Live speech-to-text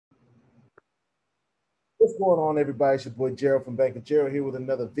What's going on, everybody? It's your boy Gerald from Bank of Gerald here with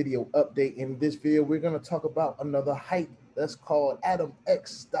another video update. In this video, we're going to talk about another hype that's called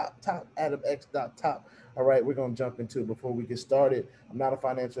Atomx.Top. Atomx.Top. All right, we're going to jump into it. Before we get started, I'm not a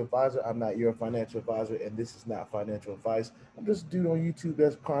financial advisor. I'm not your financial advisor, and this is not financial advice. I'm just a dude on YouTube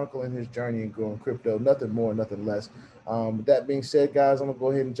that's chronicling his journey and growing crypto. Nothing more, nothing less. With that being said, guys, I'm going to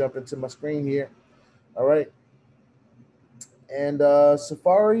go ahead and jump into my screen here. All right. And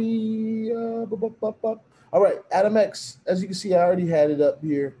Safari. All right, Adam X. As you can see, I already had it up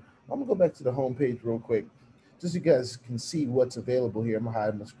here. I'm gonna go back to the home page real quick, just so you guys can see what's available here. I'm gonna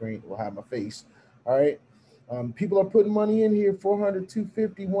hide my screen or hide my face. All right. People are putting money in here: 400,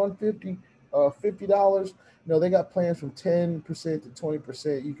 250, 150, $50. You know, they got plans from 10% to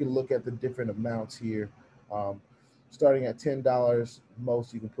 20%. You can look at the different amounts here. Um, Starting at $10,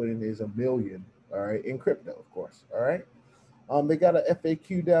 most you can put in is a million. All right, in crypto, of course. All right. They got a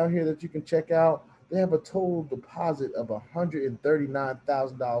FAQ down here that you can check out. They have a total deposit of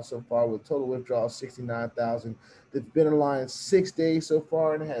 $139,000 so far, with total withdrawal of 69,000. They've been online 6 days so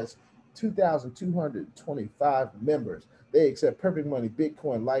far and has 2,225 members. They accept Perfect Money,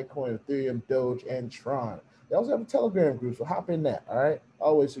 Bitcoin, Litecoin, Ethereum, Doge, and Tron. They also have a Telegram group, so hop in that. All right. I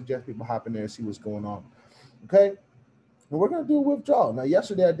always suggest people hop in there and see what's going on. Okay. And we're going to do a withdrawal. Now,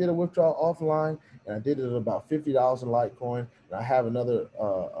 yesterday I did a withdrawal offline, and I did it at about $50 in Litecoin. And I have another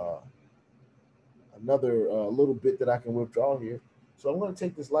little bit that I can withdraw here. So I'm going to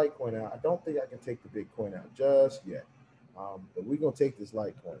take this Litecoin out. I don't think I can take the Bitcoin out just yet. But we're going to take this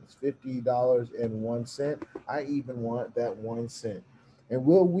Litecoin. It's $50.01. I even want that 1 cent. And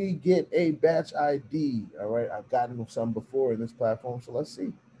will we get a batch ID? All right. I've gotten some before in this platform. So let's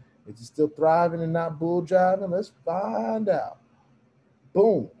see. Is it still thriving and not bull jiving? Let's find out.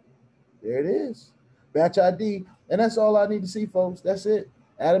 Boom. There it is. Batch ID. And that's all I need to see, folks. That's it.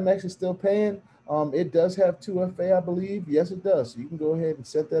 Atomex is still paying. It does have 2FA, I believe. Yes, it does. So you can go ahead and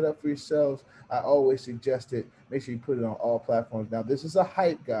set that up for yourselves. I always suggest it. Make sure you put it on all platforms. Now, this is a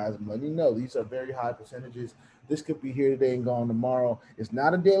hype, guys. I'm letting you know these are very high percentages. This could be here today and gone tomorrow. It's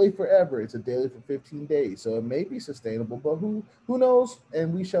not a daily forever. It's a daily for 15 days. So it may be sustainable, but who knows?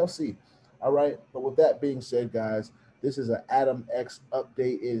 And we shall see. All right. But with that being said, guys, this is an Atom X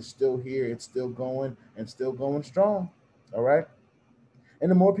update. It is still here. It's still going and still going strong. All right. And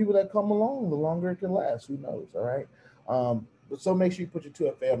the more people that come along, the longer it can last. Who knows? All right. But so make sure you put your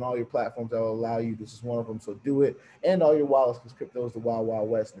 2FA on all your platforms that will allow you. This is one of them. So do it. And all your wallets, because crypto is the wild, wild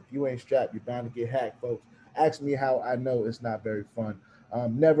west. And if you ain't strapped, you're bound to get hacked, folks. Ask me how I know it's not very fun.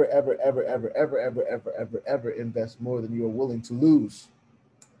 Never, ever, ever, ever, ever, ever, ever, ever, ever invest more than you are willing to lose.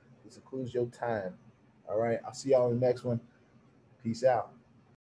 This includes your time. All right. I'll see y'all in the next one. Peace out.